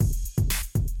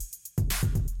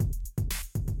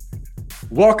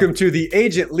Welcome to the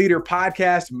Agent Leader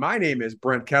Podcast. My name is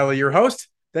Brent Kelly, your host.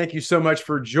 Thank you so much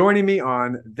for joining me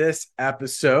on this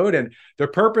episode. And the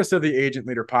purpose of the Agent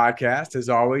Leader Podcast, as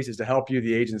always, is to help you,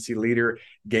 the agency leader,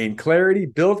 gain clarity,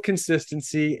 build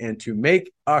consistency, and to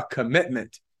make a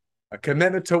commitment. A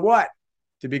commitment to what?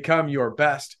 To become your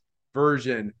best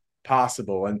version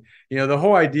possible. And, the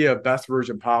whole idea of best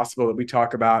version possible that we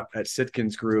talk about at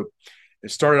Sitkins Group,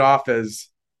 it started off as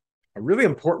a really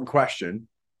important question.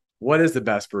 What is the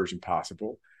best version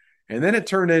possible? And then it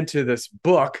turned into this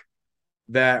book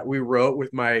that we wrote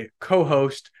with my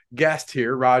co-host guest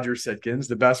here, Roger Sitkins,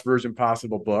 the best version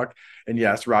possible book. And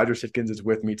yes, Roger Sitkins is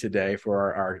with me today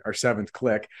for our seventh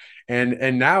click.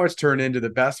 And now it's turned into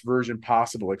the best version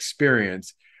possible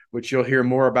experience, which you'll hear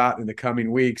more about in the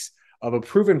coming weeks, of a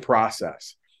proven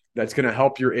process that's going to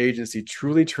help your agency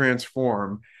truly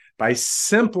transform by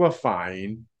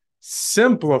simplifying,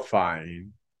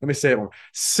 let me say it more.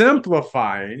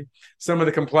 Simplifying some of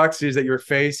the complexities that you're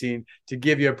facing to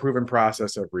give you a proven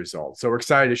process of results. So we're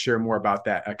excited to share more about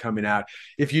that coming out.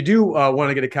 If you do want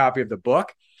to get a copy of the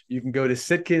book, you can go to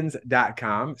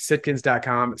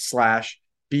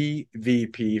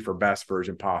sitkins.com/BVP for best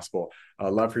version possible.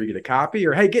 I'd love for you to get a copy,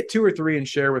 or hey, get 2 or 3 and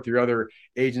share with your other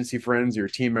agency friends, your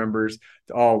team members,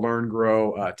 to all learn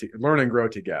and grow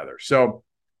together. So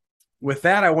with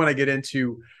that, I want to get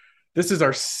into, this is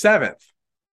our seventh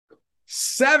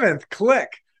click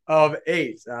of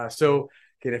 8. So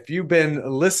again, if you've been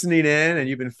listening in and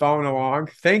you've been following along,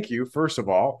 thank you, first of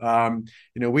all.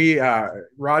 We,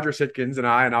 Roger Sitkins and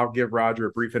I'll give Roger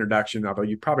a brief introduction, although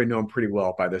you probably know him pretty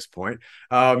well by this point.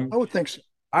 I would think so.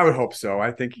 I would hope so.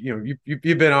 I think, you've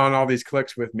been on all these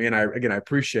clicks with me, and I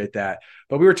appreciate that.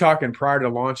 But we were talking prior to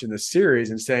launching this series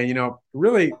and saying,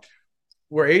 really,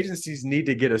 where agencies need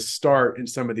to get a start in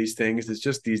some of these things is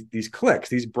just these clicks,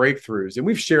 these breakthroughs. And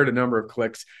we've shared a number of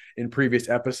clicks in previous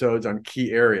episodes on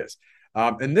key areas.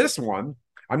 And this one,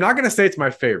 I'm not going to say it's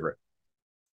my favorite.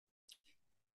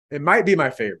 It might be my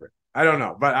favorite. I don't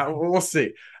know, but we'll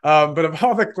see. But of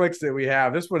all the clicks that we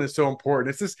have, this one is so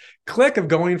important. It's this click of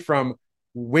going from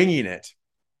winging it.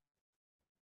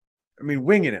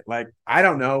 Winging it. Like, I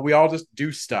don't know. We all just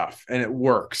do stuff and it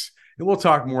works. And we'll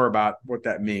talk more about what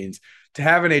that means, to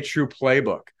having a true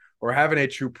playbook or having a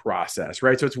true process,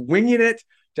 right? So it's winging it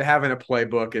to having a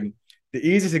playbook. And the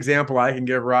easiest example I can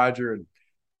give, Roger, and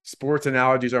sports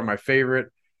analogies are my favorite.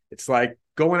 It's like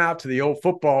going out to the old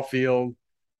football field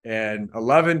and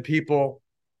 11 people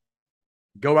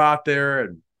go out there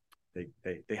and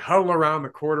they huddle around the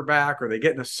quarterback, or they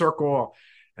get in a circle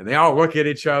and they all look at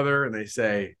each other and they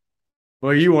say,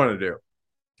 "What do you want to do?"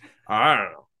 "I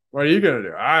don't know." "What are you going to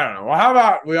do?" "I don't know." "Well, how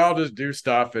about we all just do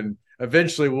stuff and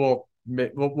eventually we'll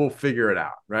figure it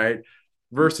out," right?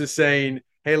 Versus saying,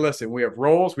 "Hey, listen, we have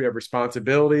roles, we have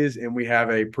responsibilities, and we have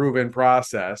a proven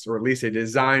process, or at least a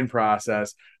design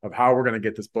process of how we're going to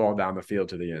get this ball down the field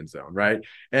to the end zone," right?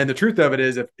 And the truth of it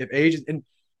is, if agents, and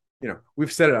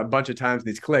we've said it a bunch of times in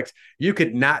these clicks, you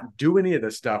could not do any of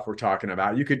the stuff we're talking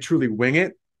about. You could truly wing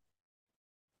it. It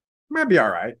might be all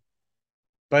right.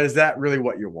 But is that really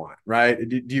what you want, right?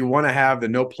 Do you want to have the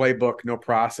no playbook, no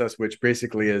process, which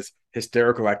basically is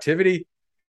hysterical activity,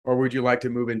 or would you like to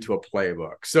move into a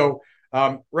playbook? So,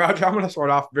 Roger, I'm going to start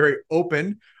off very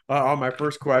open on my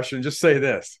first question. Just say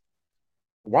this: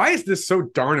 why is this so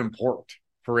darn important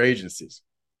for agencies?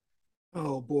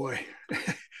 Oh, boy.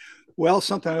 Well,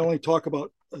 something I only talk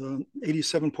about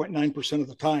 87.9% of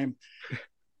the time.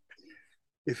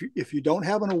 If you don't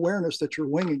have an awareness that you're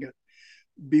winging it,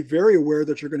 be very aware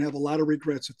that you're going to have a lot of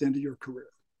regrets at the end of your career,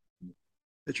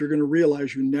 that you're going to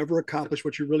realize you never accomplished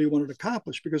what you really wanted to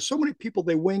accomplish, because so many people,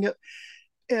 they wing it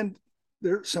and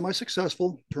they're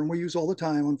semi-successful, term we use all the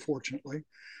time, unfortunately.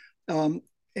 And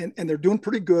they're doing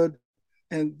pretty good.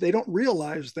 And they don't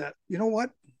realize that,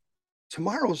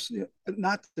 tomorrow's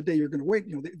not the day you're going to wait.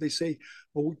 They say,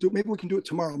 well, maybe we can do it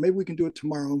tomorrow. Maybe we can do it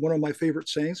tomorrow. And one of my favorite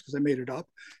sayings, because I made it up,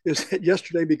 is that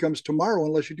yesterday becomes tomorrow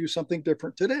unless you do something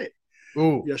different today.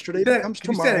 Ooh, yesterday becomes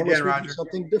tomorrow unless we do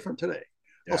something different today.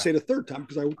 Yeah. I'll say it a third time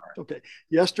because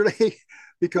yesterday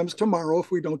becomes tomorrow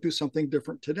if we don't do something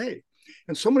different today.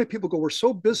 And so many people go, we're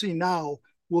so busy now,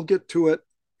 we'll get to it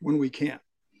when we can.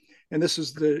 And this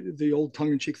is the old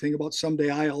tongue-in-cheek thing about someday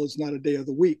IL is not a day of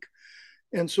the week.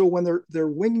 And so when they're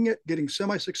winging it, getting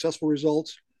semi-successful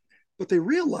results, but they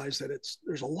realize that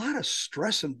there's a lot of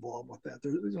stress involved with that.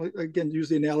 Again, use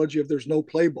the analogy of there's no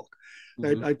playbook.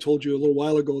 Mm-hmm. I told you a little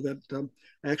while ago that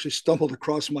I actually stumbled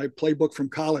across my playbook from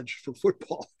college for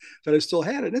football that I still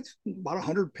had. And it's about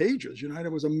 100 pages, and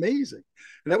it was amazing.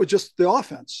 And that was just the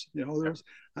offense.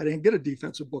 I didn't get a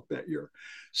defensive book that year.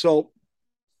 So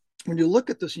when you look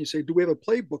at this and you say, do we have a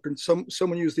playbook? And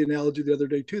someone used the analogy the other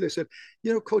day too. They said,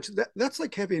 coach, that's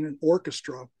like having an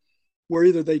orchestra where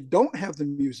either they don't have the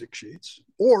music sheets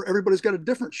or everybody's got a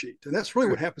different sheet. And that's really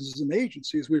what happens as an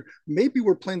agency is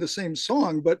we're playing the same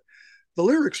song, but the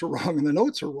lyrics are wrong and the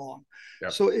notes are wrong.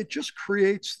 Yep. So it just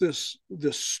creates this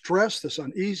stress, this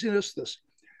uneasiness,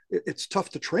 it's tough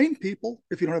to train people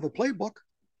if you don't have a playbook.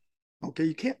 Okay.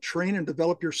 You can't train and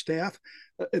develop your staff.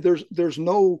 There's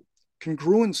no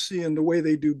congruency in the way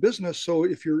they do business. So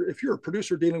if you're a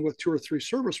producer dealing with 2 or 3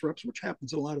 service reps, which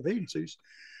happens in a lot of agencies,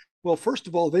 well, first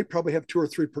of all, they probably have 2 or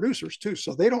 3 producers too.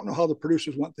 So they don't know how the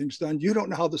producers want things done. You don't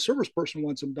know how the service person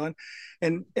wants them done.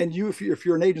 And you, if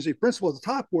you're an agency principal at the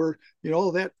top where,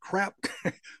 all that crap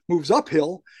moves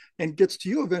uphill and gets to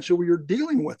you eventually where you're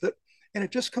dealing with it. And it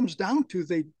just comes down to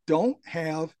they don't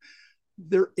have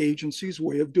their agency's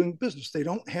way of doing business. They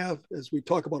don't have, as we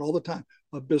talk about all the time,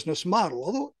 a business model.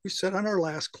 Although we said on our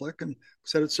last click and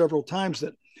said it several times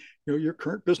that your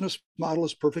current business model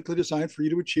is perfectly designed for you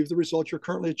to achieve the results you're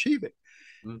currently achieving.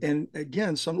 Mm-hmm. And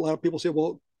again, a lot of people say,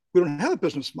 well, we don't have a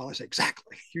business model. I say,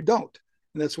 exactly, you don't.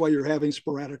 And that's why you're having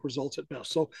sporadic results at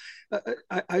best. So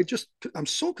I'm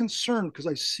so concerned because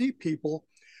I see people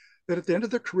that at the end of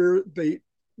their career,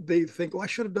 they think, oh, I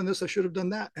should have done this, I should have done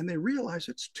that. And they realize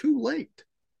it's too late.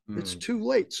 It's too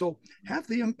late. So have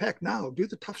the impact now, do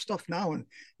the tough stuff now and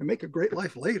make a great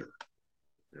life later.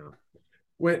 Yeah.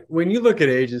 When you look at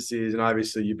agencies, and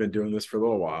obviously you've been doing this for a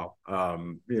little while,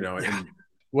 and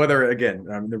whether, again,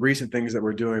 the recent things that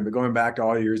we're doing, but going back to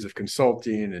all years of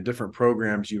consulting and different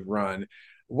programs you've run,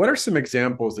 what are some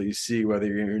examples that you see, whether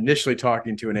you're initially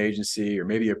talking to an agency or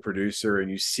maybe a producer, and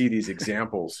you see these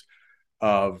examples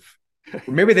of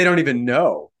maybe they don't even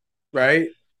know, right?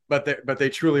 But they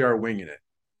truly are winging it.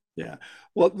 Yeah.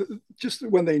 Well, just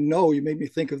when they know, you made me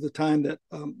think of the time that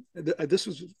this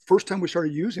was the first time we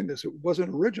started using this. It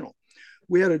wasn't original.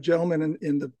 We had a gentleman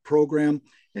in the program,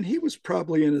 and he was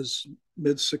probably in his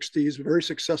mid-60s, very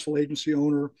successful agency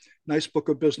owner, nice book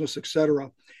of business, et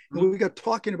cetera. And we got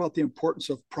talking about the importance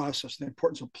of process, the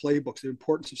importance of playbooks, the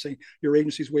importance of saying your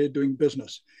agency's way of doing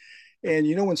business. And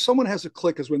when someone has a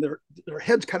click is when their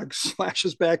head kind of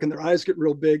slashes back and their eyes get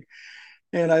real big.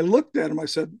 And I looked at him, I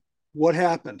said, what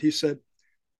happened? He said,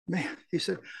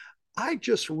 I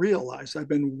just realized I've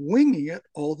been winging it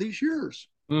all these years.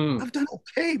 I've done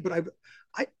okay, but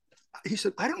he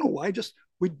said, I don't know why,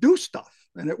 we do stuff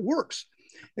and it works.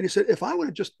 And he said, if I would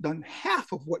have just done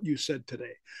half of what you said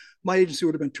today, my agency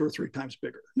would have been 2 or 3 times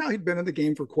bigger. Now he'd been in the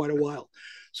game for quite a while.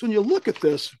 So when you look at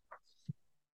this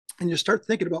and you start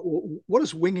thinking about, well, what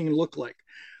does winging look like?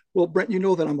 Well, Brent, you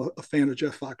know that I'm a fan of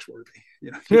Jeff Foxworthy.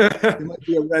 You might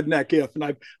be a redneck if, and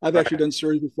I've actually done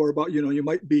series before about, you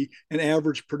might be an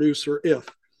average producer if.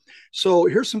 So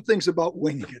here's some things about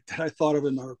winging it that I thought of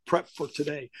in our prep for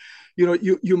today.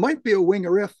 You might be a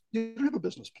winger if you don't have a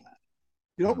business plan.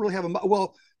 You don't really have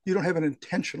you don't have an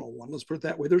intentional one. Let's put it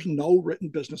that way. There's no written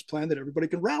business plan that everybody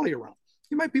can rally around.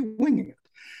 You might be winging it.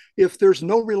 If there's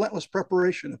no relentless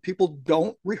preparation, if people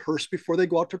don't rehearse before they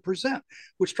go out to present,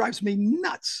 which drives me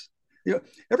nuts.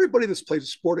 Everybody that's played a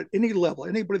sport at any level,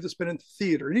 anybody that's been in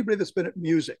theater, anybody that's been at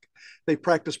music, they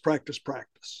practice.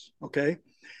 Okay.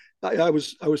 I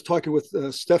was talking with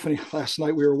Stephanie last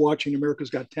night. We were watching America's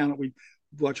Got Talent. We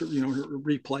watch her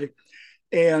replay,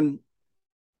 and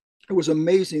it was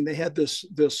amazing. They had this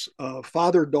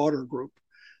father-daughter group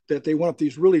that they went up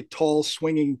these really tall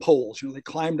swinging poles. They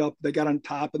climbed up, they got on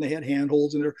top, and they had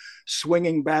handholds, and they're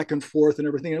swinging back and forth and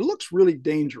everything. And it looks really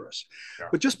dangerous. Yeah.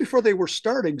 But just before they were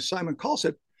starting, Simon Call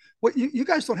said, "Well, you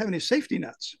guys don't have any safety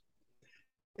nets."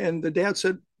 And the dad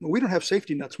said, "Well, we don't have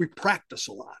safety nets. We practice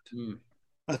a lot."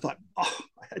 I thought, I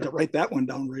had to write that one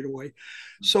down right away.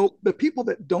 So the people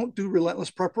that don't do relentless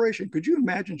preparation, could you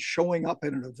imagine showing up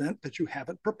at an event that you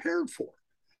haven't prepared for?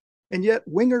 And yet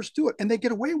wingers do it and they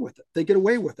get away with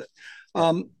it.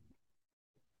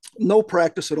 No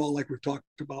practice at all, like we've talked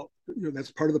about.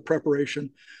 That's part of the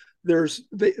preparation.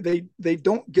 They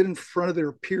don't get in front of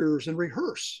their peers and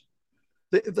rehearse.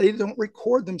 They don't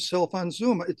record themselves on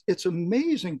Zoom. It's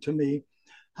amazing to me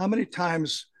how many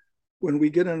times when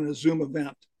we get in a Zoom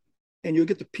event and you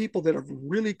get the people that are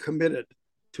really committed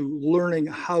to learning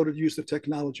how to use the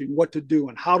technology, what to do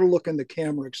and how to look in the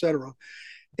camera, et cetera.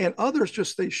 And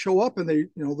others they show up and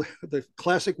the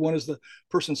classic one is the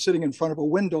person sitting in front of a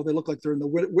window. They look like they're in the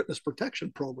witness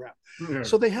protection program. Yeah.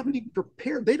 So they haven't even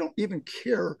prepared. They don't even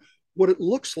care what it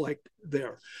looks like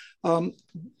there.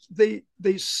 They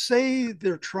say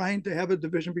they're trying to have a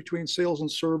division between sales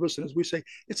and service. And as we say,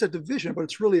 it's a division, but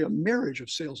it's really a marriage of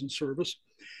sales and service.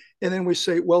 And then we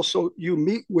say, well, so you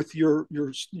meet with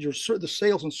the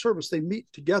sales and service, they meet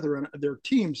together in their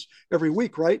teams every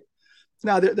week, right?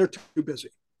 Now they're too busy.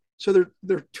 So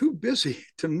they're too busy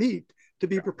to meet to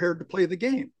be prepared to play the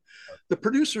game. The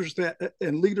producers that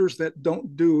and leaders that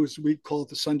don't do, as we call it,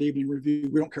 the Sunday evening review,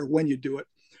 we don't care when you do it,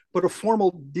 but a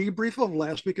formal debrief of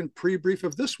last week and pre-brief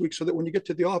of this week, so that when you get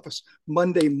to the office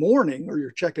Monday morning, or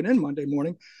you're checking in Monday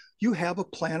morning, you have a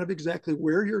plan of exactly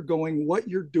where you're going, what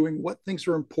you're doing, what things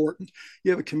are important.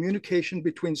 You have a communication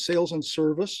between sales and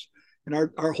service. And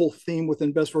our whole theme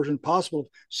within Best Version Possible,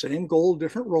 same goal,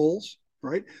 different roles,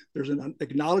 right? There's an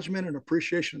acknowledgement and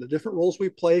appreciation of the different roles we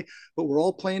play, but we're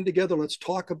all playing together. Let's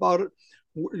talk about it.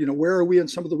 You know, where are we in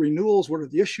some of the renewals? What are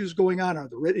the issues going on? Are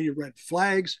there any red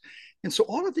flags? And so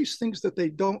all of these things that they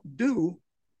don't do,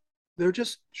 they're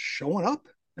just showing up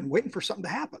and waiting for something to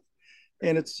happen.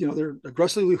 And it's, you know, they're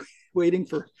aggressively waiting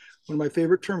for one of my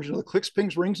favorite terms, you know, the clicks,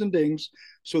 pings, rings, and dings,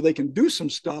 so they can do some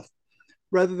stuff,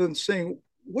 rather than saying,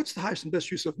 what's the highest and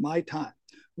best use of my time?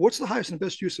 What's the highest and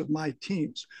best use of my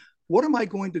teams? What am I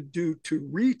going to do to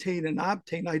retain and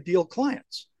obtain ideal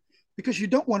clients? Because you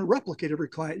don't want to replicate every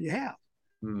client you have.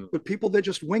 But people that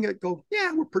just wing it go,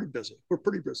 yeah, we're pretty busy. We're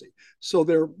pretty busy. So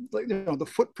they're, you know, the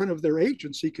footprint of their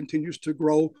agency continues to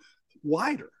grow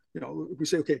wider. You know, we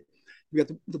say, okay, we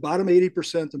got the bottom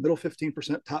 80%, the middle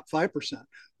 15%, top 5%.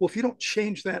 Well, if you don't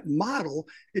change that model,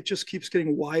 it just keeps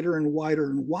getting wider and wider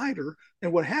and wider.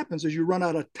 And what happens is you run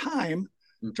out of time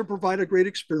to provide a great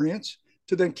experience,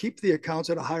 to then keep the accounts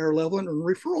at a higher level and earn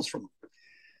referrals from them.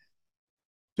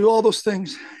 Do all those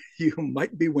things, you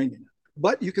might be winging it,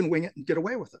 but you can wing it and get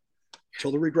away with it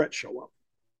until the regrets show up.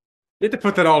 You have to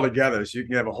put that all together so you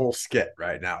can have a whole skit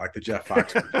right now, like the Jeff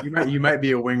Fox. you might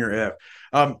be a winger if.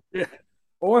 Yeah.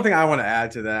 One thing I want to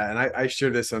add to that, and I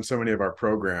share this on so many of our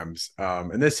programs,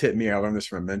 and this hit me. I learned this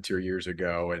from a mentor years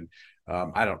ago, and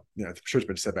I don't, you know, I'm sure it's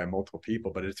been said by multiple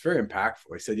people, but it's very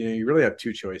impactful. He said, you know, you really have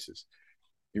two choices.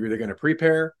 You're either going to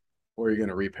prepare or you're going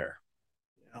to repair.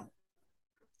 Yeah.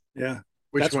 Yeah.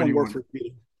 Which That's one you worth want?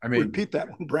 repeating. I mean, repeat that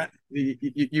one, Brent.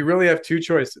 You really have two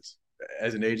choices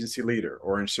as an agency leader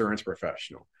or insurance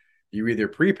professional. You either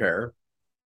prepare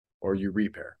or you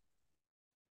repair.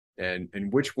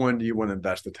 And which one do you want to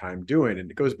invest the time doing? And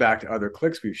it goes back to other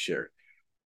clicks we've shared.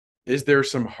 Is there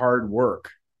some hard work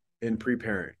in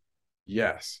preparing?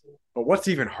 Yes. But what's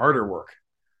even harder work?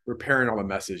 Repairing all the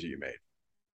messes you made,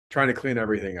 trying to clean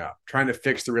everything up, trying to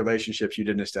fix the relationships you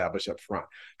didn't establish up front,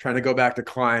 trying to go back to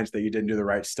clients that you didn't do the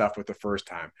right stuff with the first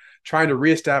time, trying to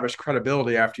reestablish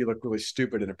credibility after you look really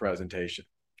stupid in a presentation.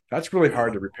 That's really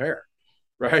hard to repair,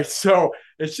 right? So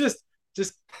it's just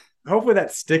hopefully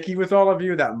that's sticky with all of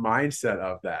you, that mindset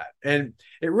of that. And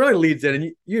it really leads in,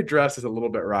 and you addressed this a little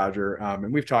bit, Roger,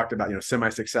 and we've talked about, you know,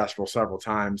 semi-successful several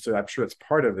times, so I'm sure that's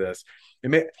part of this.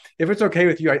 If it's okay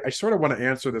with you, I sort of want to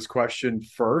answer this question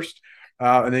first,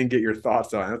 and then get your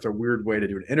thoughts on it. That's a weird way to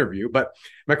do an interview. But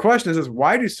my question is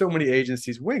why do so many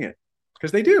agencies wing it?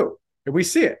 Because they do. And we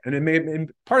see it.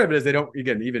 And part of it is they don't,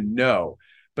 again, even know.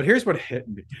 But here's what hit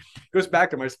me. It goes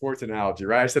back to my sports analogy,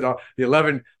 right? I said the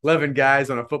 11 guys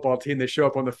on a football team, they show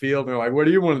up on the field and they're like, what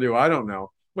do you want to do? I don't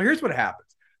know. Well, here's what happens.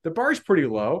 The bar is pretty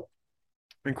low.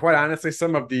 And quite honestly,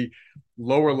 some of the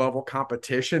lower level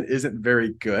competition isn't very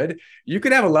good. You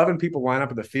could have 11 people line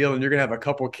up in the field and you're going to have a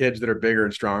couple of kids that are bigger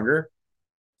and stronger.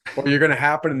 Or you're going to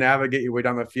happen to navigate your way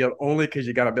down the field only because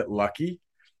you got a bit lucky.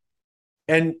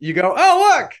 And you go,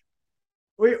 oh,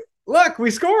 we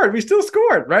scored. We still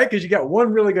scored, right? Because you got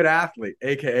one really good athlete,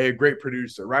 AKA a great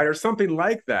producer, right? Or something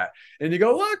like that. And you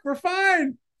go, look, we're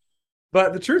fine.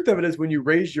 But the truth of it is when you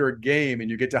raise your game and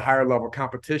you get to higher level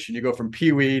competition, you go from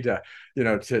Pee-wee to, you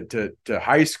know, to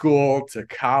high school, to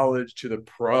college, to the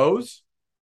pros,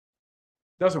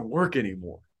 it doesn't work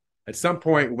anymore. At some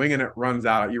point, winging it runs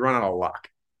out. You run out of luck.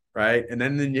 Right. And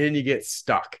then you get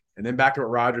stuck. And then back to what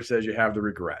Roger says, you have the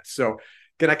regrets. So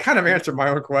again, I kind of answered my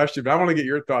own question, but I want to get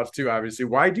your thoughts too, obviously.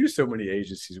 Why do so many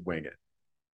agencies wing it?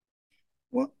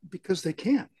 Well, because they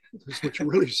can. That's what you're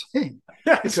really saying.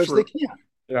 Yeah, because they can.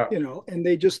 Yeah. You know, and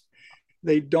they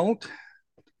don't.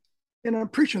 And I'm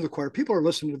preaching to the choir. People are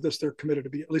listening to this. They're committed to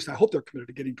be, at least I hope they're committed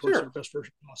to getting towards their best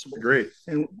version possible. Great.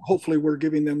 And hopefully we're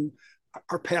giving them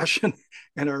our passion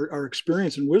and our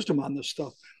experience and wisdom on this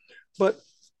stuff. But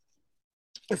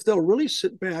if they'll really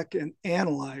sit back and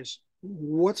analyze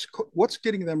what's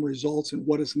getting them results and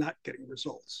what is not getting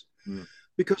results.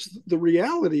 Because the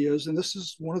reality is, and this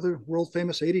is one of the world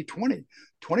famous 80-20,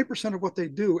 20% of what they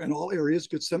do in all areas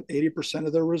gets them 80%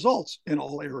 of their results in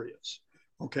all areas.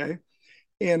 Okay.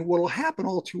 And what will happen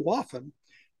all too often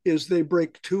is they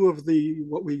break two of the,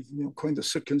 what we coined the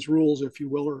Sitkins rules, if you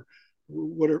will, or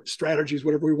whatever strategies,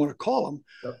 whatever we want to call them.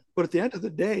 Yep. But at the end of the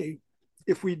day,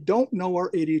 if we don't know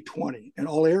our 80-20 in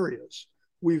all areas,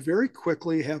 we very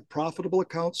quickly have profitable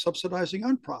accounts subsidizing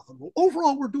unprofitable.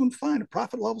 Overall, we're doing fine. The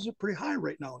profit levels are pretty high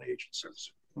right now in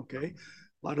agencies. Okay.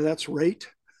 A lot of that's rate,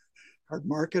 hard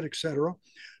market, et cetera.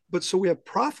 But so we have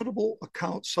profitable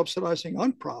accounts subsidizing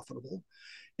unprofitable,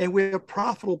 and we have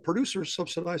profitable producers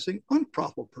subsidizing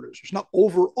unprofitable producers. Now,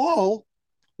 overall,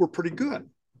 we're pretty good.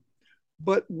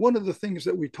 But one of the things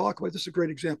that we talk about, this is a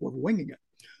great example of winging it.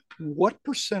 What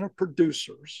percent of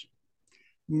producers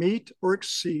meet or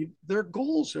exceed their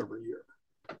goals every year?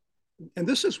 And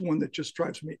this is one that just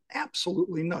drives me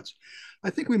absolutely nuts. I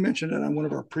think we mentioned it on one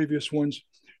of our previous ones.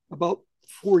 About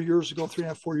 4 years ago,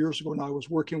 3.5, 4 years ago now, I was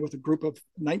working with a group of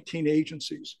 19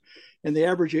 agencies, and the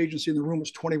average agency in the room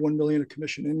was 21 million of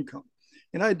commission income.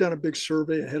 And I had done a big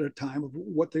survey ahead of time of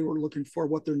what they were looking for,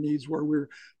 what their needs were. We were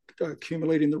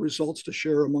accumulating the results to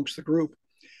share amongst the group.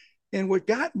 And what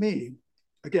got me,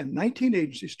 again, 19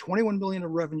 agencies, 21 million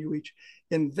of revenue each.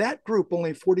 In that group,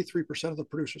 only 43% of the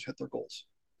producers hit their goals.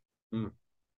 Mm.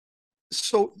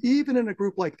 So even in a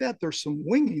group like that, there's some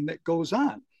winging that goes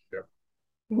on. Yeah.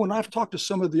 When I've talked to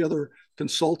some of the other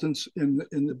consultants in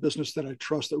the business that I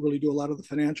trust that really do a lot of the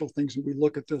financial things, and we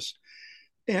look at this,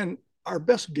 and our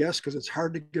best guess, because it's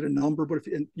hard to get a number, but if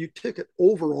you take it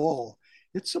overall,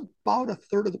 it's about a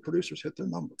third of the producers hit their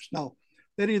numbers. Now,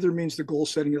 that either means the goal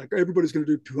setting, like everybody's going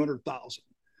to do 200,000,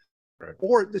 right?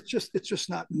 Or it's just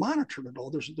not monitored at all.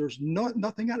 There's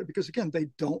nothing on it, because again, they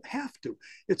don't have to.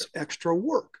 It's extra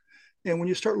work. And when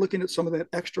you start looking at some of that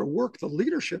extra work, the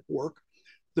leadership work,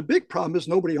 the big problem is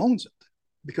nobody owns it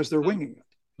because they're winging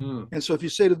it. Mm. And so if you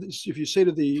say to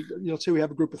the, let's say we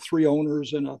have a group of 3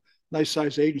 owners and a nice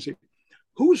size agency,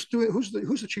 who's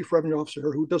the chief revenue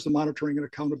officer, who does the monitoring and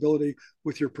accountability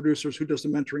with your producers, who does the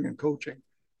mentoring and coaching?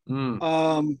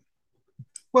 Mm.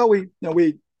 Well, we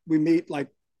meet, like,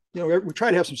 we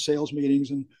try to have some sales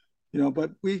meetings, and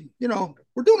but we're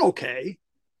doing okay.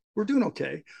 We're doing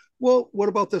okay. Well, what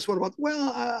about this? What about,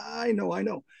 well, I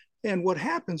know. And what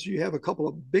happens, you have a couple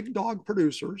of big dog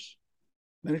producers,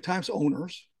 many times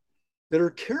owners, that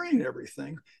are carrying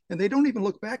everything, and they don't even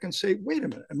look back and say, wait a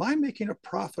minute, am I making a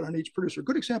profit on each producer?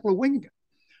 Good example of winging it.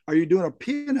 Are you doing a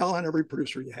P&L on every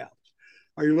producer you have?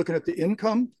 Are you looking at the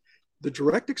income, the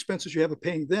direct expenses you have of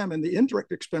paying them, and the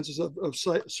indirect expenses of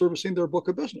servicing their book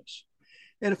of business?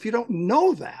 And if you don't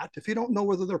know that, if you don't know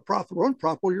whether they're profitable or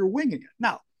unprofitable, you're winging it.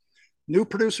 Now, new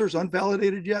producers,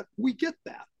 unvalidated yet, we get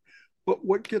that. But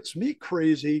what gets me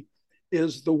crazy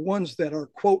is the ones that are,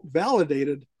 quote,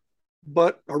 validated,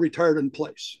 but are retired in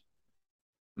place.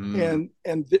 Mm.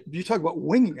 And you talk about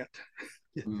winging it.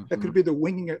 Mm-hmm. That could be the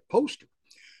winging it poster,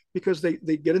 because they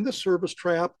get in the service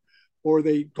trap, or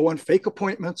they go on fake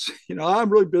appointments. I'm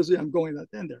really busy, I'm going, that,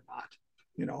 and they're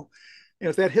not, and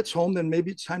if that hits home, then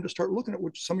maybe it's time to start looking at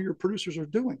what some of your producers are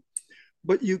doing.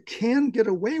 But you can get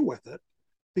away with it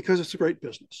because it's a great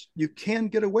business. You can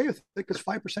get away with it because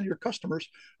 5% of your customers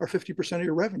are 50% of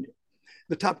your revenue.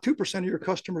 The top 2% of your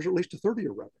customers are at least a third of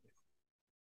your revenue.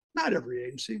 Not every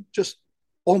agency, just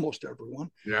almost everyone.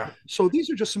 Yeah. So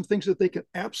these are just some things that they can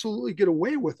absolutely get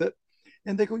away with it.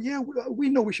 And they go, yeah, we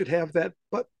know we should have that,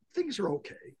 but things are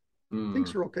okay. Mm.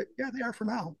 Things are okay. Yeah, they are for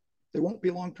now. They won't be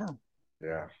long term.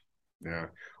 Yeah. Yeah.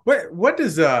 What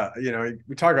does,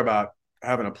 we talk about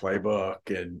having a playbook,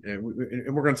 and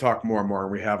we're going to talk more and more,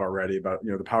 and we have already, about,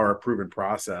 the power of proven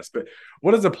process. But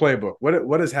what is a playbook?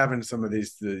 What is having some of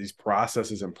these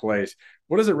processes in place?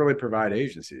 What does it really provide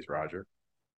agencies, Roger?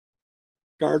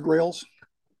 Guardrails.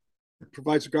 It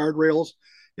provides guardrails.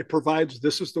 It provides,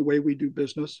 this is the way we do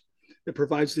business. It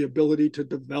provides the ability to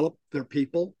develop their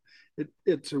people.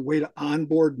 It's a way to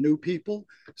onboard new people.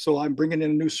 So I'm bringing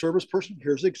in a new service person.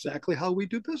 Here's exactly how we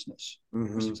do business.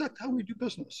 Mm-hmm. Here's exactly how we do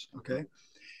business. Okay.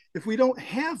 If we don't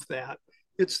have that,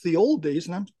 it's the old days.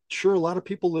 And I'm sure a lot of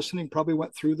people listening probably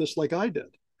went through this like I did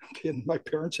in my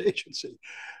parents' agency.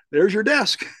 There's your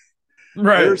desk.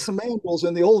 Right. There's some manuals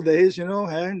in the old days, and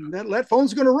that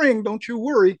phone's going to ring. Don't you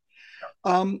worry.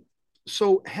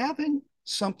 So having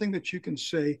something that you can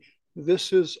say,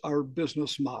 this is our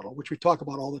business model, which we talk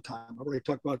about all the time. I've already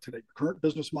talked about it today. Current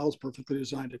business model is perfectly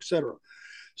designed, et cetera.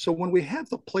 So when we have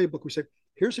the playbook, we say,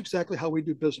 here's exactly how we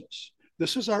do business.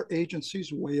 This is our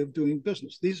agency's way of doing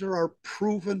business. These are our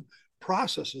proven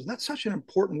processes. And that's such an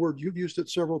important word. You've used it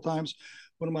several times.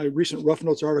 One of my recent Rough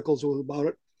Notes articles was about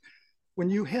it. When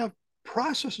you have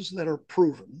processes that are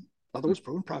proven, in other words,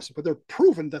 proven process, but they're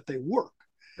proven that they work.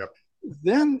 Yep.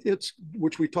 Then it's,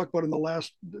 which we talked about in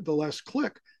the last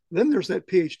click, then there's that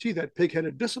PhD, that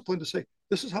pig-headed discipline to say,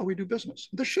 this is how we do business.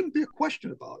 There shouldn't be a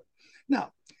question about it.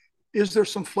 Now, Is there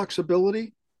some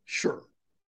flexibility? Sure.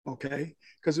 Okay.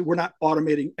 Because we're not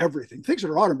automating everything. Things that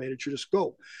are automated should just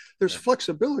go. There's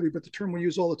flexibility, but the term we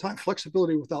use all the time,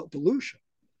 flexibility without dilution.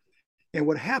 And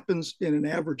what happens in an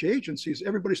average agency is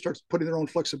everybody starts putting their own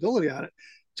flexibility on it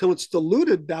till it's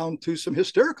diluted down to some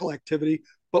hysterical activity,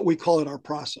 but we call it our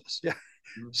process. Yeah.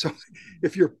 So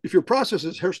if your process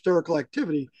is hysterical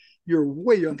activity, you're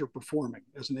way underperforming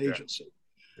as an agency.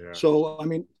 Yeah. So, I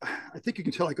mean, I think you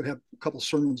can tell I could have a couple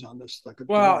sermons on this.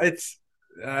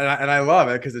 And I love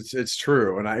it because it's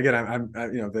true. And I'm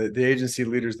the agency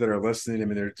leaders that are listening. I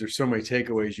mean, there's so many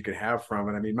takeaways you can have from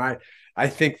it. I mean, I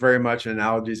think very much in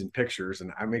analogies and pictures,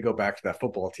 and I may go back to that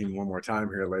football team one more time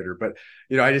here later. But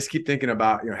I just keep thinking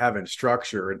about having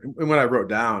structure. And when I wrote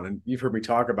down, and you've heard me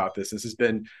talk about this has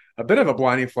been a bit of a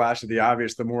blinding flash of the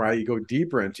obvious. The more I go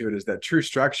deeper into it, is that true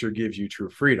structure gives you true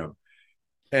freedom,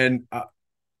 and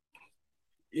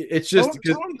it's just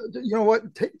tell them, you know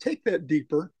what, take that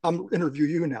deeper. I'm interview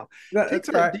you now. Take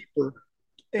that deeper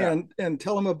and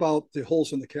tell them about the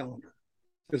holes in the calendar.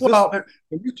 Well,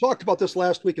 when you talked about this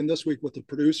last week and this week with the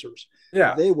producers,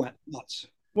 they went nuts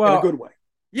in a good way.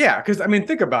 Yeah, because I mean,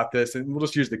 think about this, and we'll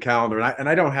just use the calendar. And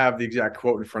I don't have the exact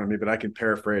quote in front of me, but I can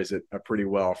paraphrase it pretty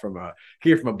well from a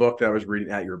book that I was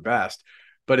reading, At Your Best.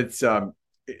 But it's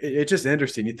just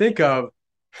interesting. You think about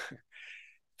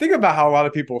how a lot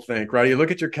of people think, right? You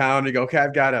look at your calendar, you go, okay, I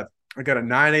got a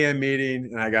 9 a.m. meeting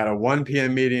and I got a 1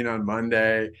 p.m. meeting on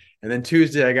Monday. And then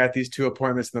Tuesday, I got these 2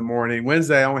 appointments in the morning.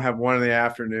 Wednesday, I only have 1 in the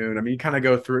afternoon. I mean, you kind of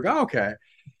go through, go, okay.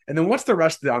 And then what's the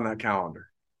rest on that calendar?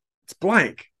 It's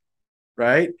blank,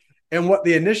 right? And what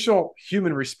the initial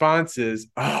human response is,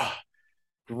 oh,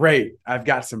 great, I've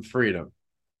got some freedom,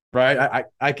 right?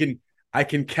 I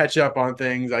can catch up on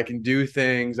things. I can do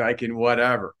things. I can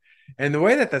whatever. And the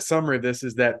way that the summary of this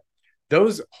is that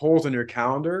those holes in your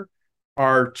calendar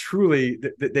are truly,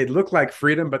 they look like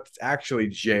freedom, but it's actually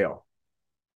jail.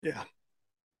 Yeah.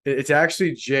 It's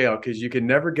actually jail because you can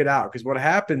never get out. Because what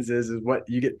happens is what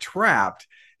you get trapped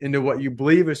into what you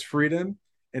believe is freedom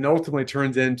and ultimately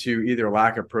turns into either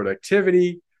lack of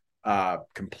productivity,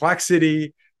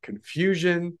 complexity,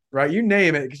 confusion, right? You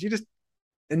name it, because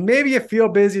and maybe you feel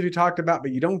busy, as we talked about,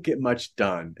 but you don't get much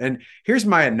done. And here's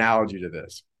my analogy to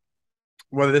this.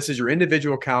 Whether this is your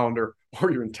individual calendar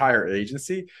or your entire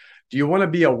agency, do you want to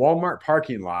be a Walmart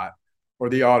parking lot or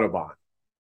the Autobahn?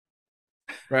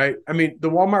 Right? I mean, the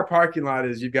Walmart parking lot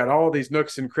is you've got all these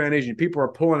nooks and crannies and people are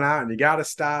pulling out and you got to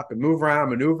stop and move around,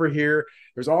 maneuver here.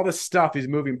 There's all this stuff, these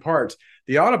moving parts.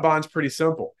 The Autobahn's pretty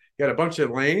simple. You got a bunch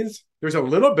of lanes. There's a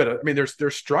little bit of,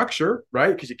 there's structure,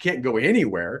 right? Because you can't go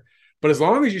anywhere. But as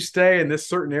long as you stay in this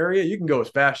certain area, you can go as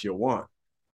fast as you want.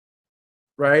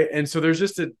 Right. And so there's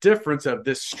just a difference of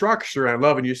this structure. I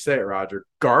love when you say it, Roger,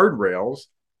 guardrails.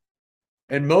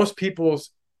 And most people's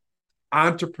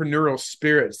entrepreneurial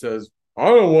spirit says, I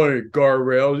don't want any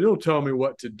guardrails. You don't tell me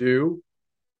what to do.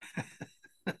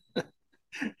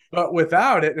 But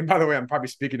without it, and by the way, I'm probably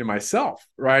speaking to myself,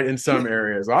 right? In some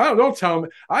areas, don't tell me,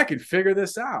 I can figure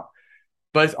this out.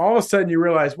 But all of a sudden you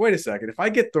realize, wait a second, if I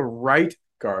get the right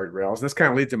guardrails, and this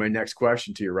kind of leads to my next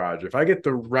question to you, Roger, if I get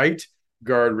the right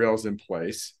guardrails in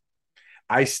place,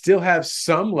 I still have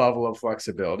some level of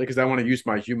flexibility because I want to use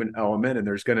my human element and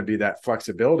there's going to be that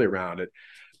flexibility around it.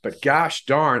 But gosh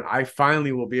darn, I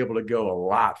finally will be able to go a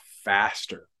lot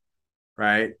faster,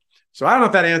 right? So I don't know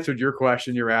if that answered your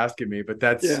question you're asking me, but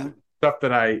that's stuff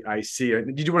that I see.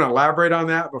 Did you want to elaborate on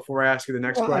that before I ask you the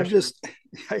next question?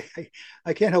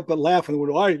 I can't help but laugh when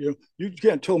you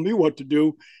can't tell me what to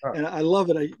do. Oh. And I love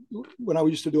it. When I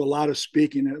used to do a lot of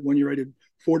speaking, when you did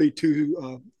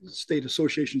 42 state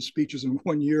association speeches in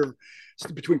 1 year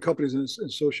between companies and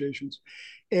associations.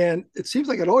 And it seems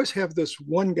like I'd always have this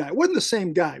one guy. It wasn't the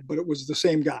same guy, but it was the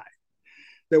same guy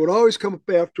that would always come up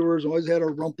afterwards, always had a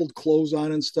rumpled clothes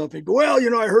on and stuff. He'd go, well,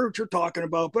 I heard what you're talking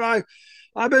about, but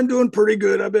I've been doing pretty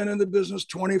good. I've been in the business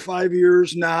 25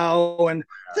 years now, and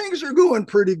things are going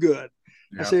pretty good.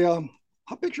 Yep. I say,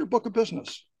 how big's your book of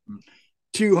business?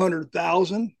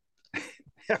 200,000.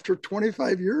 After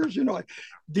 25 years,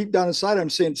 deep down inside, I'm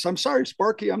saying, I'm sorry,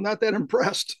 Sparky, I'm not that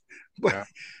impressed. But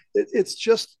it's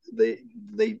just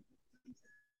they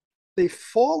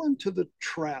fall into the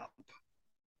trap,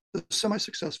 the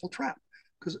semi-successful trap,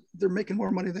 because they're making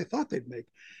more money than they thought they'd make.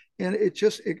 And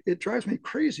it drives me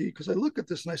crazy because I look at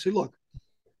this and I say, look,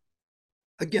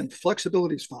 again,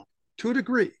 flexibility is fine to a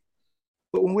degree.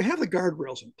 But when we have the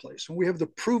guardrails in place, when we have the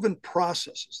proven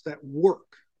processes that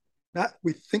work, not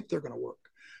we think they're going to work,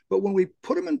 but when we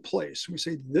put them in place, we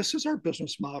say, this is our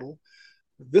business model.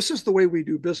 This is the way we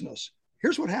do business.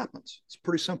 Here's what happens. It's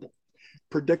pretty simple.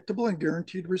 Predictable and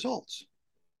guaranteed results.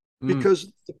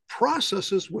 because the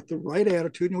processes with the right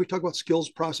attitude, and we talk about skills,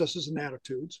 processes, and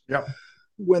attitudes. Yep.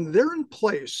 When they're in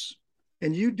place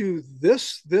and you do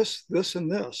this, this, this,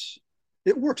 and this,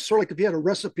 it works. Sort of like if you had a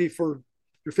recipe for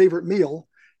your favorite meal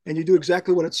and you do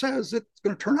exactly what it says, it's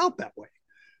going to turn out that way.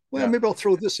 Well, maybe I'll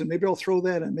throw this in, maybe I'll throw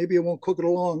that in, maybe I won't cook it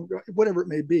along, whatever it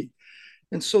may be.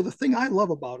 And so the thing I love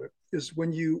about it is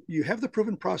when you have the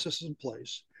proven processes in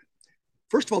place,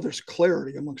 first of all, there's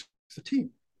clarity amongst the team.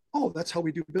 Oh, that's how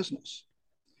we do business.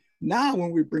 Now,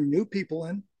 when we bring new people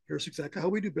in, here's exactly how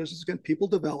we do business. Again, people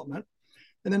development.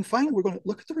 And then finally, we're going to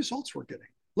look at the results we're getting.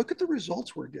 Look at the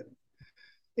results we're getting.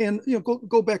 And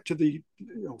go back to the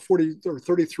 40 or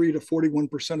 33 to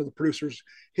 41% of the producers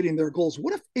hitting their goals.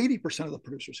 What if 80% of the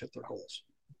producers hit their goals?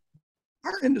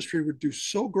 Our industry would do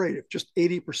so great if just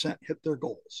 80% hit their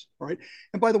goals, right?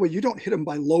 And by the way, you don't hit them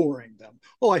by lowering them.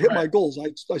 Oh, I hit my goals.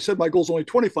 I said my goal's only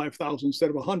 25,000 instead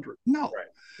of 100. No.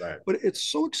 Right. But it's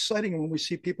so exciting when we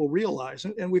see people realize,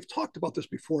 and we've talked about this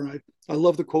before, and I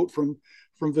love the quote from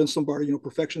Vince Lombardi,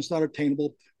 perfection is not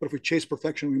attainable, but if we chase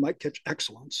perfection, we might catch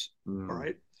excellence, all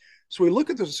right? So we look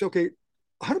at this and say, okay,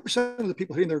 100% of the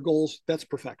people hitting their goals, that's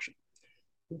perfection.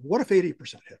 What if 80%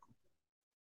 hit them?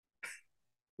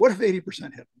 What if 80%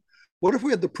 hit them? What if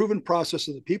we had the proven process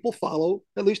that the people follow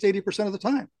at least 80% of the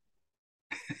time?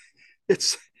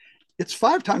 It's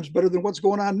 5 times better than what's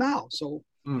going on now. So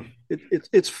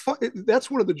it's fun. That's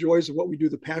one of the joys of what we do.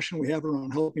 The passion we have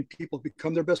around helping people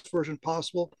become their best version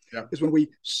possible is when we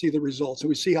see the results and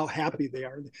we see how happy they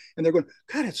are, and they're going,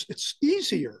 God, it's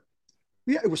easier.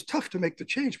 Yeah, it was tough to make the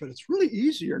change, but it's really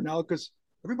easier now because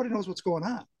everybody knows what's going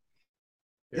on.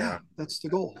 Yeah, that's the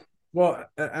goal. Well,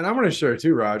 and I want to share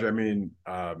too, Raj. I mean,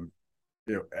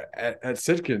 at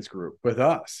Sitkins Group with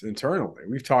us internally,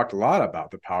 we've talked a lot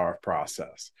about the power of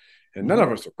process, and none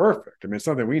of us are perfect. I mean, it's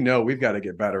something we know we've got to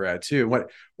get better at too.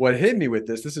 What hit me with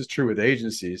this is true with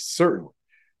agencies, certainly,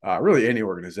 really any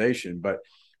organization. But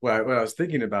what I was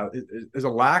thinking about is a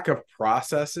lack of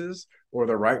processes or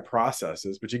the right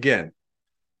processes, which again,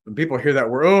 when people hear that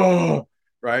word,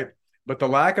 right? But the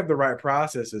lack of the right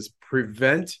processes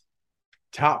prevent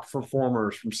top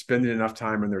performers from spending enough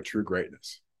time in their true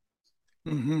greatness.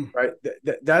 Right.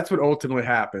 That's what ultimately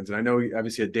happens. And I know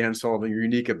obviously at Dan Sullivan, your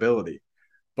unique ability,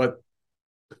 but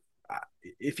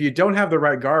if you don't have the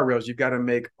right guardrails, you've got to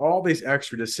make all these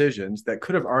extra decisions that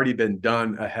could have already been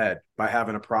done ahead by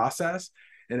having a process.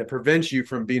 And it prevents you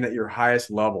from being at your highest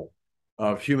level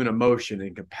of human emotion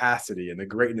and capacity and the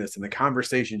greatness and the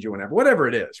conversations you want to have, whatever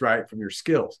it is, right? From your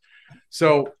skills.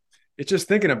 So it's just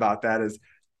thinking about that is,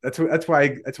 that's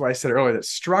why I said earlier that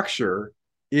structure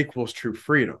equals true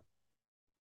freedom,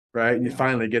 right? And you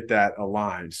finally get that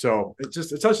aligned. So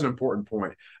it's such an important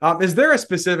point. Is there a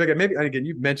specific, and maybe again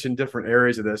you've mentioned different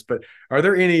areas of this, but are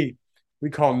there any we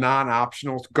call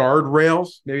non-optionals,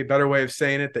 guardrails, maybe a better way of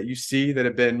saying it, that you see that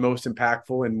have been most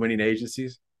impactful in winning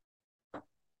agencies?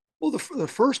 Well, the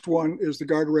first one is the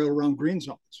guardrail around green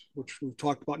zones, which we've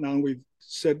talked about now, and we've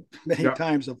said many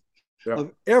times of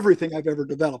everything I've ever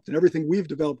developed and everything we've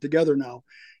developed together now,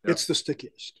 it's the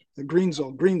stickiest, the green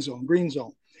zone, green zone, green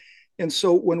zone. And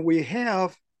so when we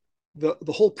have the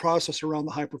whole process around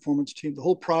the high performance team, the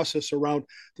whole process around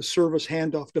the service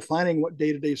handoff, defining what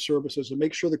day-to-day service is and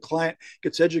make sure the client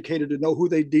gets educated to know who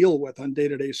they deal with on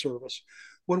day-to-day service.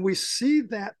 When we see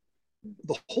that,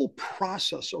 the whole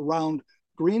process around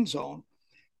green zone,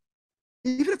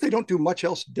 even if they don't do much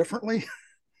else differently,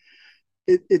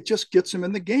 it just gets them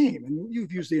in the game. And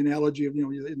you've used the analogy of,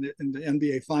 in the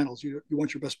NBA finals, you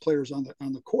want your best players on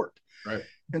the court. Right.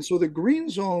 And so the green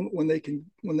zone, when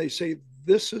they say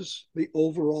this is the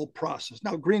overall process.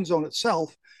 Now, green zone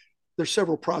itself, there's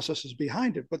several processes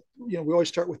behind it, but we always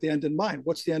start with the end in mind.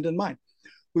 What's the end in mind?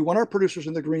 We want our producers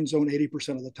in the green zone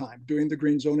 80% of the time, doing the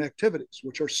green zone activities,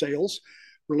 which are sales,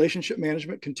 relationship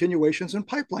management, continuations, and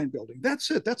pipeline building.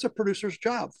 That's it. That's a producer's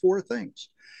job, 4 things.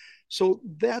 So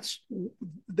that's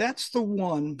the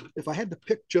one. If I had to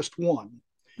pick just one,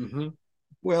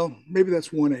 well, maybe that's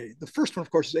 1A. The first one, of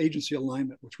course, is agency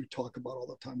alignment, which we talk about all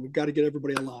the time. We've got to get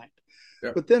everybody aligned.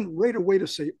 Yeah. But then right away to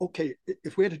say, okay,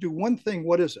 if we had to do one thing,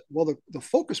 what is it? Well, the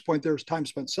focus point there is time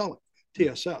spent selling,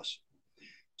 TSS.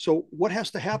 So what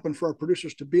has to happen for our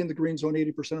producers to be in the green zone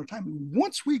 80% of the time? And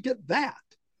once we get that,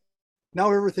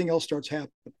 now everything else starts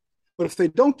happening. But if they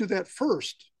don't do that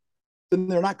first, then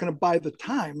they're not going to buy the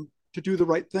time to do the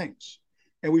right things.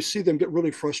 And we see them get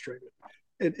really frustrated.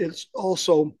 It's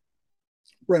also,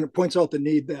 Brandon points out the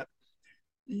need that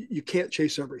you can't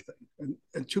chase everything.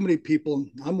 And too many people,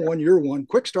 I'm one, you're one,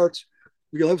 quick starts,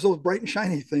 we love those bright and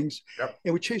shiny things. Yep.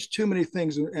 And we chase too many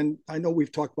things. And I know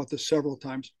we've talked about this several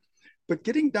times, but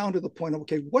getting down to the point of,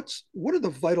 okay, what are the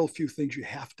vital few things you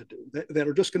have to do that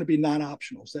are just going to be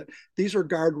non-optionals, that these are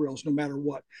guardrails no matter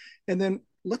what. And then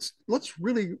let's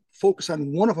really focus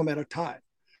on one of them at a time.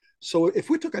 So if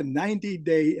we took a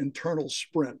 90-day internal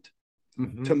sprint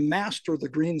to master the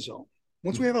green zone,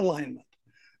 once we have alignment,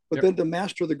 but then to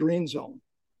master the green zone,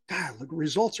 God, the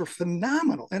results are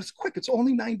phenomenal. And it's quick. It's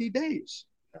only 90 days.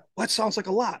 Well, that sounds like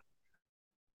a lot.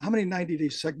 How many 90-day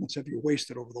segments have you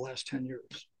wasted over the last 10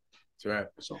 years? That's right.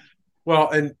 So, well,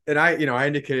 and I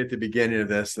indicated at the beginning of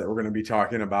this that we're going to be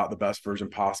talking about the best version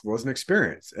possible as an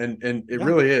experience. And it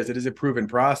really is. It is a proven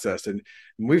process. And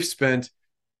we've spent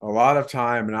a lot of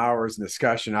time and hours in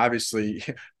discussion, obviously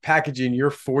packaging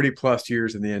your 40 plus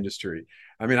years in the industry.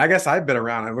 I mean, I guess I've been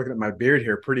around, I'm looking at my beard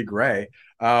here, pretty gray.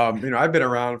 I've been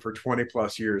around for 20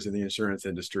 plus years in the insurance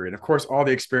industry. And of course, all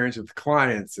the experience with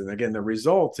clients and again, the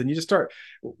results. And you just start,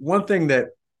 one thing that,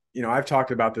 I've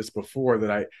talked about this before that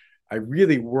I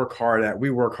really work hard at, we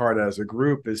work hard as a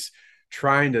group, is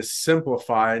trying to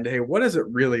simplify and, hey, what is it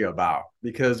really about?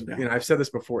 Because, I've said this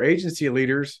before, agency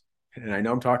leaders, and I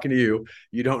know I'm talking to you,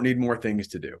 you don't need more things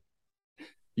to do.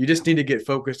 You just need to get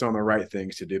focused on the right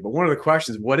things to do. But one of the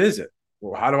questions, what is it?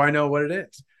 Well, how do I know what it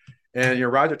is? And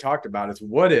Roger talked about it. It's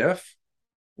what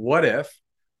if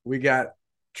we got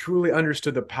truly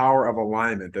understood the power of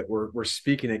alignment, that we're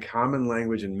speaking a common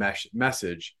language and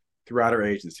message throughout our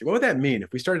agency. What would that mean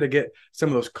if we started to get some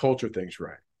of those culture things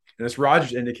right? And as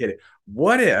Roger's indicated,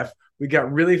 what if we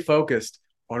got really focused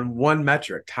on one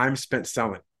metric, time spent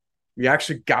selling? We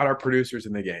actually got our producers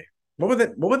in the game. What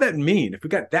would that mean if we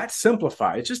got that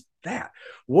simplified? It's just that.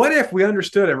 What if we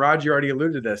understood, and Roger already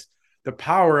alluded to this, the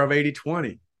power of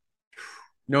 80-20,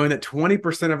 knowing that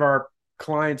 20% of our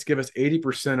clients give us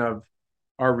 80% of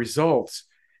our results.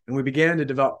 And we began to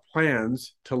develop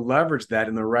plans to leverage that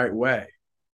in the right way,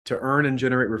 to earn and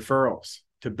generate referrals,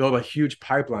 to build a huge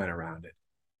pipeline around it.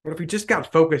 What if we just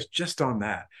got focused just on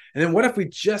that? And then what if we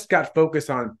just got focused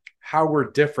on how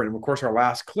we're different? And of course, our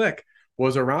last click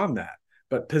was around that,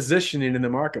 but positioning in the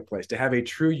marketplace to have a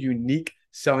true, unique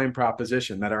selling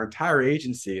proposition that our entire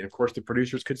agency and of course the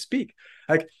producers could speak.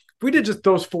 Like if we did just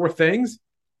those four things,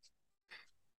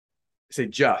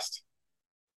 it's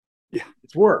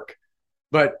work,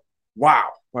 but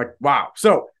wow.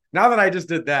 So now that I just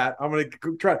did that, I'm going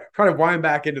to try to wind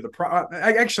back into the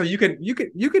actually you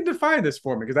can define this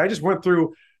for me, because I just went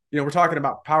through, we're talking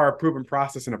about power of proven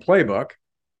process in a playbook.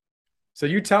 So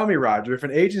you tell me, Roger, if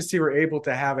an agency were able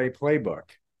to have a playbook,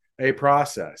 a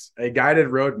process, a guided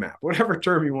roadmap, whatever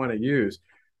term you want to use,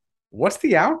 what's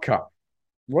the outcome?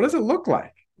 What does it look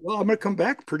like? Well, I'm going to come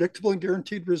back, predictable and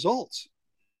guaranteed results.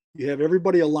 You have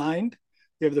everybody aligned.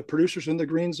 You have the producers in the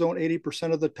green zone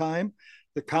 80% of the time.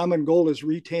 The common goal is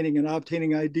retaining and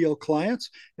obtaining ideal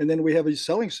clients. And then we have a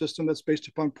selling system that's based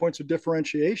upon points of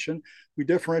differentiation. We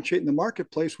differentiate in the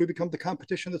marketplace. We become the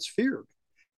competition that's feared.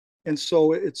 And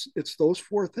so it's those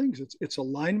four things. It's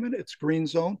alignment, it's green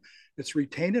zone, it's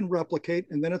retain and replicate,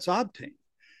 and then it's obtain.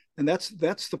 And that's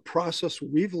the process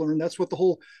we've learned. That's what the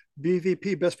whole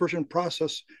BVP, best version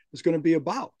process, is going to be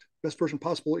about. Best version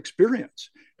possible experience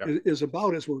is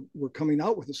about, as we're coming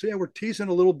out with this. Yeah, we're teasing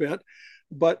a little bit,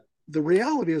 but the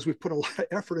reality is we've put a lot of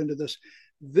effort into this.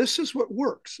 This is what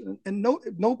works. And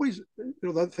nobody's, the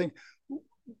other thing,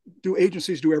 do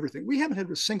agencies do everything? We haven't had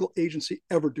a single agency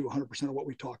ever do 100% of what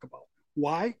we talk about.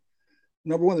 Why?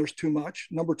 Number one, there's too much.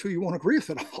 Number two, you won't agree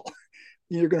with it all.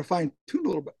 You're going to fine tune a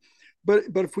little bit.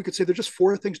 But if we could say there's just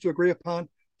four things to agree upon,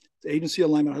 agency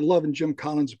alignment. I love in Jim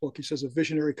Collins' book, he says a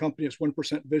visionary company is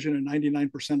 1% vision and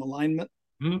 99% alignment.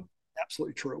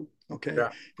 Absolutely true. Okay. Yeah.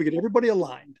 If we get everybody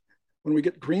aligned, when we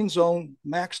get green zone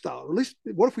maxed out, or at least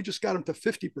what if we just got them to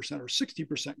 50% or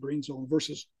 60% green zone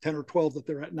versus 10 or 12 that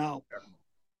they're at now? Yeah.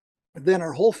 Then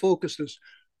our whole focus is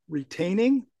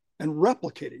retaining and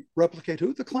replicating. Replicate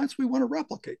who? The clients we want to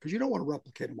replicate, because you don't want to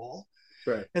replicate them all.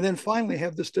 Right. And then finally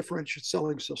have this differentiated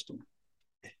selling system.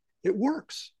 It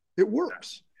works. It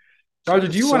works. Roger,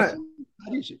 do you want to?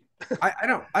 Not easy. I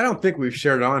don't think we've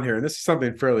shared on here, and this is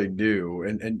something fairly new.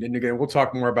 And again, we'll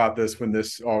talk more about this when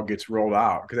this all gets rolled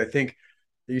out, because I think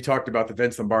you talked about the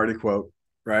Vince Lombardi quote,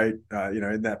 right?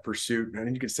 In that pursuit,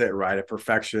 and you could say it right, at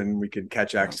perfection, we could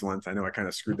catch excellence. I know I kind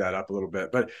of screwed that up a little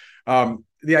bit, but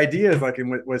the idea is, like,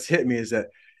 and what's hit me is that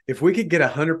if we could get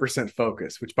 100%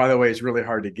 focus, which by the way is really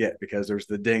hard to get, because there's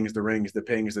the dings, the rings, the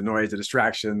pings, the noise, the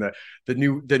distraction, the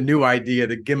new idea,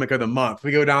 the gimmick of the month,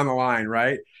 we go down the line,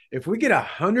 right? If we get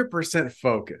 100%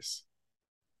 focus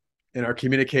in our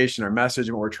communication, our message,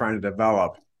 and what we're trying to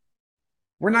develop,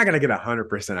 we're not going to get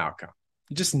 100% outcome.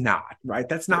 Just not, right?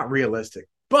 That's not realistic.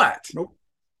 But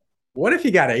what if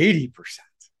you got 80%?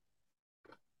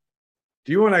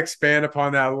 Do you want to expand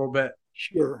upon that a little bit?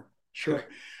 Sure.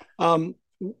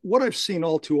 What I've seen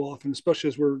all too often, especially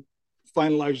as we're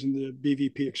finalizing the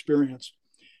BVP experience,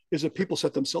 is that people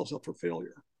set themselves up for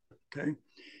failure. Okay.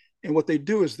 And what they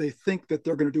do is they think that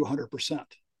they're going to do 100%.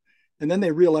 And then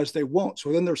they realize they won't.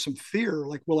 So then there's some fear,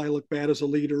 like, will I look bad as a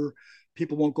leader?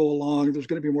 People won't go along. There's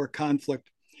going to be more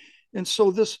conflict. And so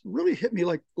this really hit me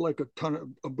like a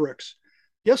ton of bricks.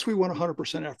 Yes, we want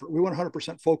 100% effort. We want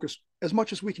 100% focus as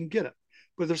much as we can get it.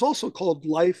 But there's also called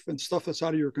life and stuff that's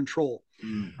out of your control.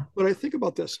 But I think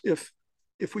about this. If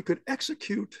we could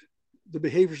execute the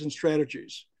behaviors and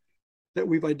strategies that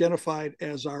we've identified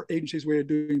as our agency's way of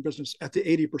doing business at the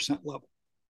 80% level,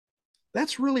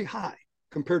 that's really high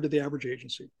compared to the average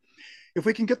agency. If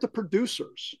we can get the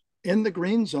producers in the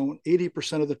green zone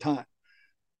 80% of the time,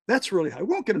 that's really high.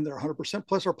 We won't get them there 100%.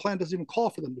 Plus, our plan doesn't even call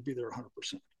for them to be there 100%.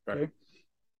 Right. Okay?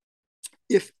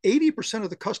 If 80% of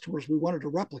the customers we wanted to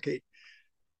replicate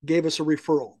gave us a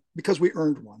referral because we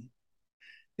earned one,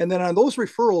 and then on those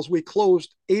referrals, we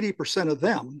closed 80% of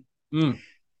them,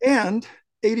 and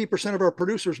 80% of our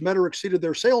producers met or exceeded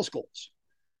their sales goals.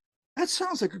 That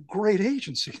sounds like a great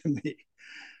agency to me.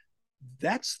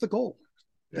 That's the goal.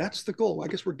 That's the goal. I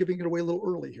guess we're giving it away a little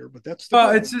early here, but that's the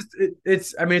goal.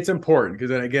 It's important because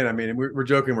then again, we're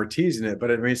joking, we're teasing it,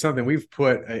 but it's something we've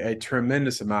put a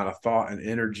tremendous amount of thought and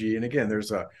energy. And again,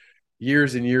 there's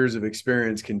years and years of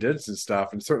experience condensed and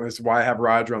stuff. And certainly that's why I have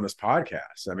Roger on this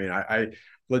podcast. I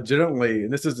legitimately,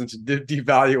 and this isn't to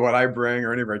devalue what I bring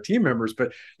or any of our team members,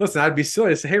 but listen, I'd be silly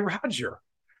to say, hey, Roger,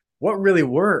 what really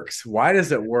works? Why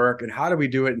does it work? And how do we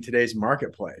do it in today's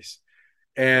marketplace?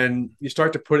 And you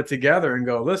start to put it together and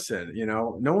go, listen,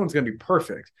 no one's going to be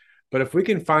perfect. But if we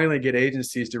can finally get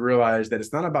agencies to realize that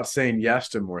it's not about saying yes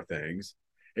to more things,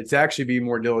 it's actually be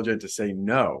more diligent to say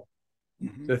no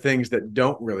to things that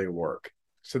don't really work,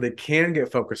 so they can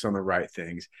get focused on the right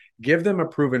things, give them a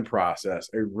proven process,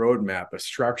 a roadmap, a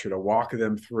structure to walk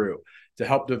them through to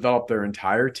help develop their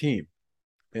entire team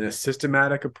in a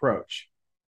systematic approach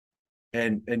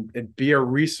and be a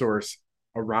resource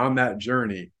around that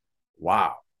journey.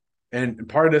 Wow. And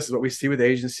part of this is what we see with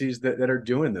agencies that are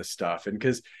doing this stuff. And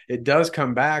because it does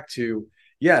come back to,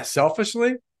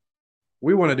 selfishly,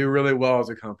 we want to do really well as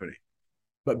a company.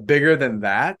 But bigger than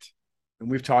that, and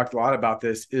we've talked a lot about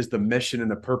this, is the mission and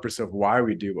the purpose of why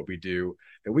we do what we do.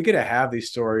 That we get to have these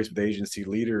stories with agency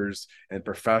leaders and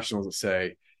professionals that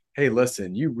say, hey,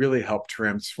 listen, you really helped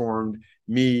transform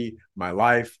me, my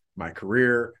life, my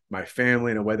career, my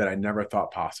family in a way that I never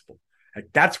thought possible. Like,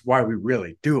 that's why we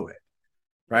really do it.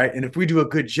 Right. And if we do a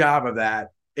good job of that,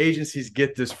 agencies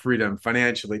get this freedom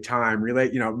financially, time,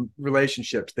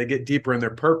 relationships, they get deeper in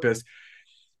their purpose.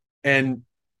 And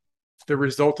the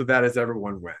result of that is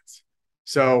everyone wins.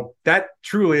 So that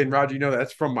truly, and Roger,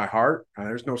 that's from my heart.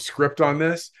 There's no script on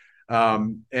this.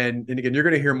 And again, you're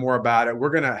going to hear more about it.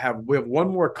 We have one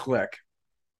more click.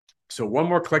 So one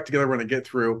more click together, we're going to get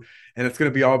through, and it's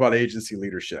going to be all about agency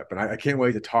leadership. And I can't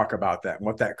wait to talk about that and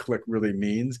what that click really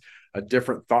means, a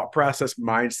different thought process,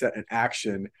 mindset, and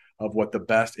action of what the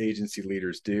best agency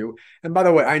leaders do. And by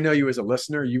the way, I know you as a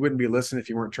listener, you wouldn't be listening if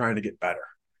you weren't trying to get better.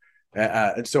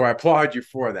 And so I applaud you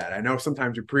for that. I know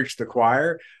sometimes you preach the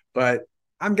choir, but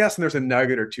I'm guessing there's a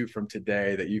nugget or two from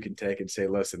today that you can take and say,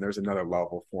 listen, there's another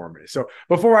level for me. So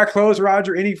before I close,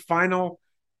 Roger, any final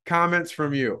comments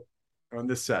from you on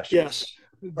this session? Yes.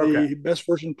 The best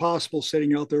version possible,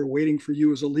 sitting out there waiting for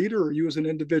you as a leader or you as an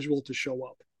individual to show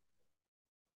up.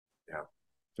 Yeah.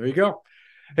 There you go.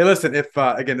 Hey, listen, if,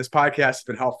 again, this podcast has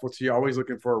been helpful to you, always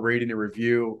looking for a rating and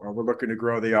review, or we're looking to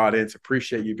grow the audience.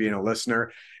 Appreciate you being a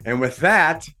listener. And with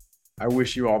that, I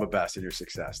wish you all the best in your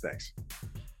success. Thanks.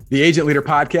 The Agent Leader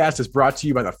Podcast is brought to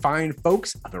you by the fine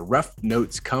folks of the Rough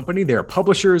Notes Company. They are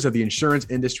publishers of the insurance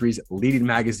industry's leading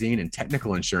magazine and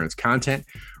technical insurance content.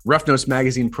 Rough Notes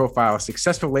magazine profiles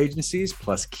successful agencies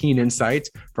plus keen insights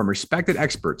from respected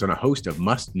experts on a host of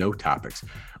must-know topics.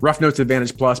 Rough Notes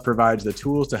Advantage Plus provides the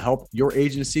tools to help your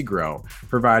agency grow,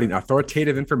 providing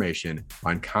authoritative information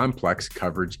on complex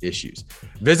coverage issues.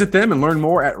 Visit them and learn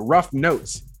more at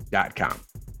roughnotes.com.